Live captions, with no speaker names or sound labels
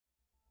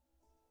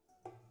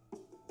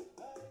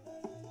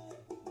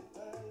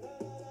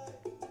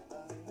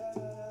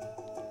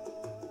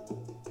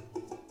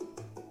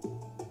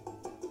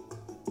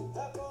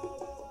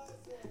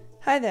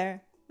Hi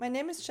there, my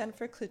name is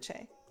Jennifer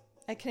Cloutier,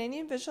 a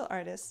Canadian visual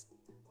artist,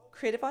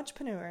 creative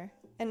entrepreneur,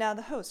 and now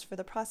the host for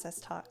the Process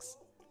Talks,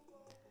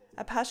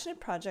 a passionate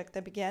project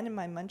that began in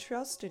my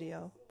Montreal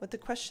studio with the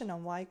question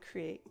on why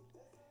create.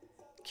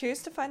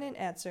 Curious to find an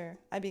answer,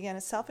 I began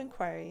a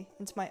self-inquiry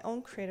into my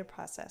own creative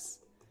process.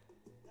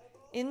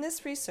 In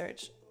this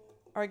research,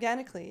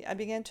 organically, I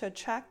began to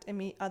attract and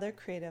meet other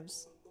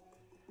creatives,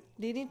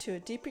 leading to a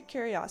deeper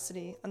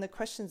curiosity on the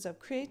questions of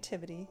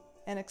creativity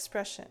and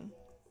expression.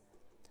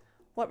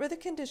 What were the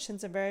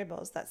conditions and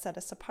variables that set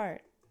us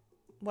apart?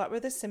 What were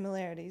the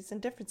similarities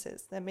and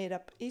differences that made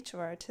up each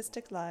of our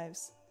artistic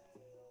lives?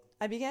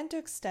 I began to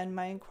extend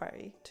my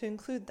inquiry to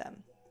include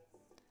them.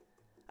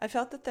 I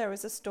felt that there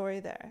was a story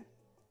there,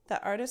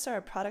 that artists are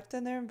a product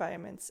of their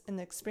environments and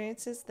the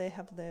experiences they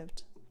have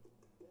lived.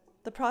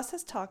 The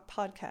Process Talk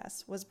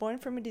podcast was born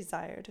from a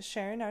desire to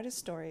share an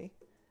artist's story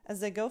as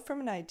they go from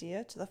an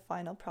idea to the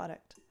final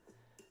product,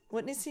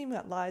 witnessing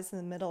what lies in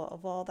the middle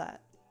of all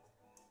that.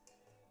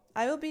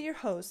 I will be your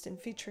host in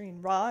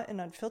featuring raw and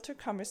unfiltered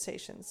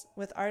conversations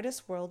with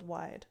artists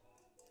worldwide,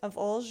 of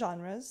all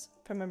genres,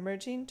 from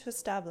emerging to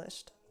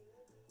established.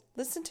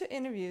 Listen to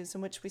interviews in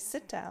which we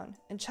sit down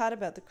and chat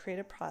about the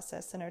creative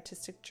process and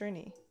artistic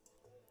journey,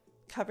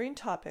 covering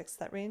topics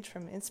that range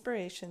from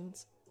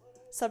inspirations,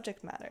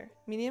 subject matter,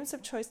 mediums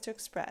of choice to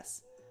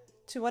express,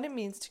 to what it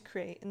means to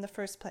create in the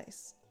first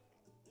place,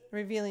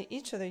 revealing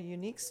each of their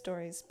unique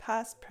stories,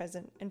 past,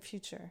 present, and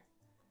future.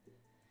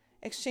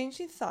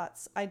 Exchanging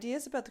thoughts,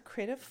 ideas about the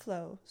creative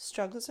flow,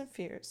 struggles and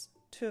fears,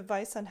 to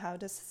advice on how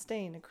to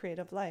sustain a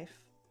creative life.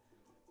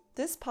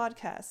 This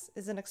podcast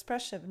is an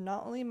expression of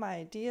not only my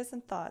ideas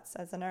and thoughts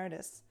as an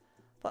artist,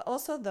 but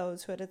also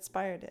those who had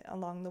inspired it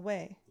along the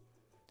way.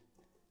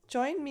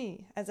 Join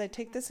me as I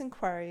take this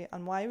inquiry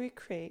on why we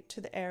create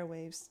to the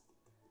airwaves,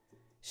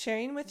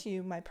 sharing with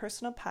you my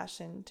personal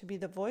passion to be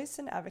the voice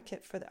and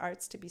advocate for the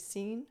arts to be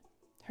seen,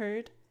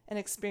 heard, and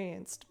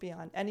experienced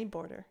beyond any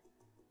border.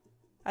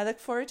 I look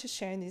forward to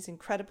sharing these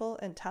incredible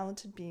and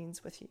talented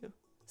beings with you.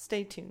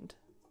 Stay tuned.